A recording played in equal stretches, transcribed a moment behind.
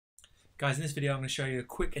Guys, in this video I'm going to show you a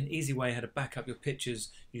quick and easy way how to back up your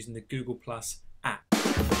pictures using the Google Plus app.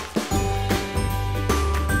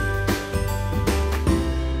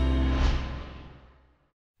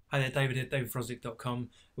 Hi there, David here, davidfrosdick.com.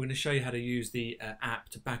 We're going to show you how to use the app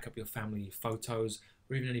to back up your family photos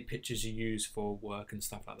or even any pictures you use for work and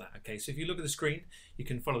stuff like that. Okay, so if you look at the screen, you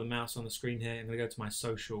can follow the mouse on the screen here. I'm going to go to my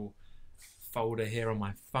social folder here on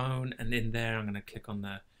my phone, and in there I'm going to click on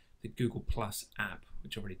the Google Plus app,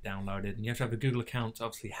 which I already downloaded. And you have to have a Google account to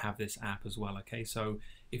obviously have this app as well. Okay, so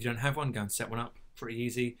if you don't have one, go and set one up. Pretty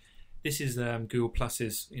easy. This is Google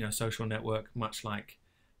Plus's social network, much like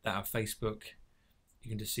that of Facebook.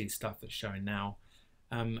 You can just see stuff that's showing now.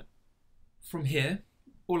 From here,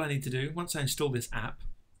 all I need to do, once I install this app,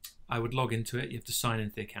 I would log into it. You have to sign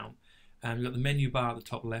into the account. You've got the menu bar at the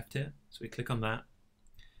top left here, so we click on that.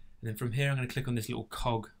 And then from here, I'm going to click on this little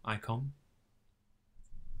cog icon.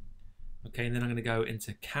 Okay, and then I'm going to go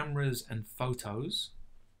into cameras and photos.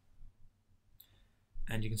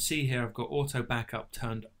 And you can see here I've got auto backup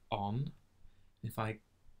turned on. If I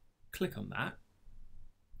click on that,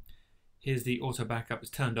 here's the auto backup,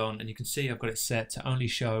 it's turned on, and you can see I've got it set to only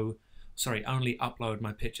upload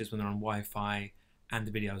my pictures when they're on Wi-Fi, and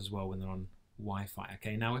the videos as well when they're on Wi-Fi.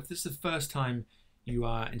 Okay, now if this is the first time you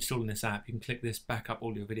are installing this app, you can click this, back up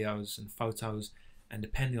all your videos and photos, and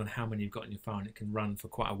depending on how many you've got on your phone, it can run for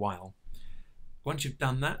quite a while. Once you've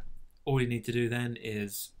done that, all you need to do then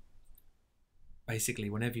is basically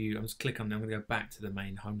whenever I'm just click on them, I'm going to go back to the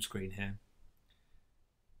main home screen here.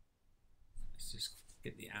 Let's just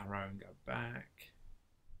get the arrow and go back.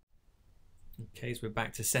 Okay, so we're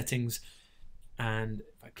back to settings, and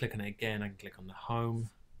if I click on it again, I can click on the home,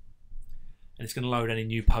 and it's going to load any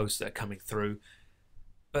new posts that are coming through.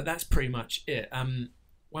 But that's pretty much it.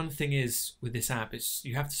 One thing is with this app,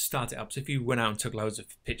 you have to start it up. So if you went out and took loads of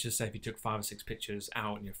pictures, say if you took 5 or 6 pictures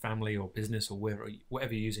out in your family or business or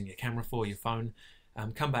whatever you're using your camera for, your phone,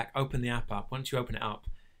 come back, open the app up. Once you open it up,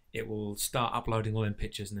 it will start uploading all them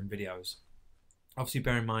pictures and then videos. Obviously,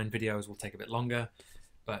 bear in mind videos will take a bit longer,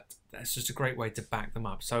 but that's just a great way to back them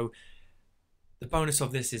up. So the bonus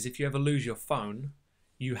of this is if you ever lose your phone,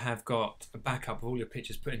 you have got a backup of all your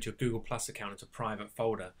pictures put into your Google Plus account into a private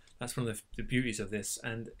folder. That's one of the beauties of this,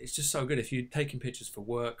 and it's just so good if you're taking pictures for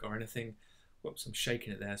work or anything. Whoops, I'm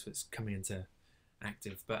shaking it there, so it's coming into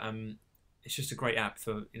active. But it's just a great app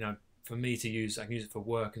for for me to use. I can use it for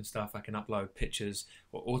work and stuff. I can upload pictures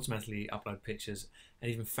or automatically upload pictures,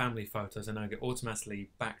 and even family photos. I know get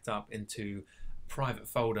automatically backed up into a private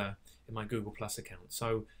folder in my Google Plus account.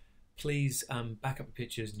 So please back up your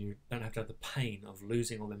pictures, and you don't have to have the pain of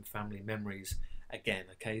losing all them family memories again.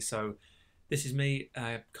 Okay, so this is me.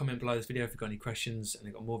 Comment below this video if you've got any questions, and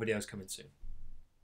I've got more videos coming soon.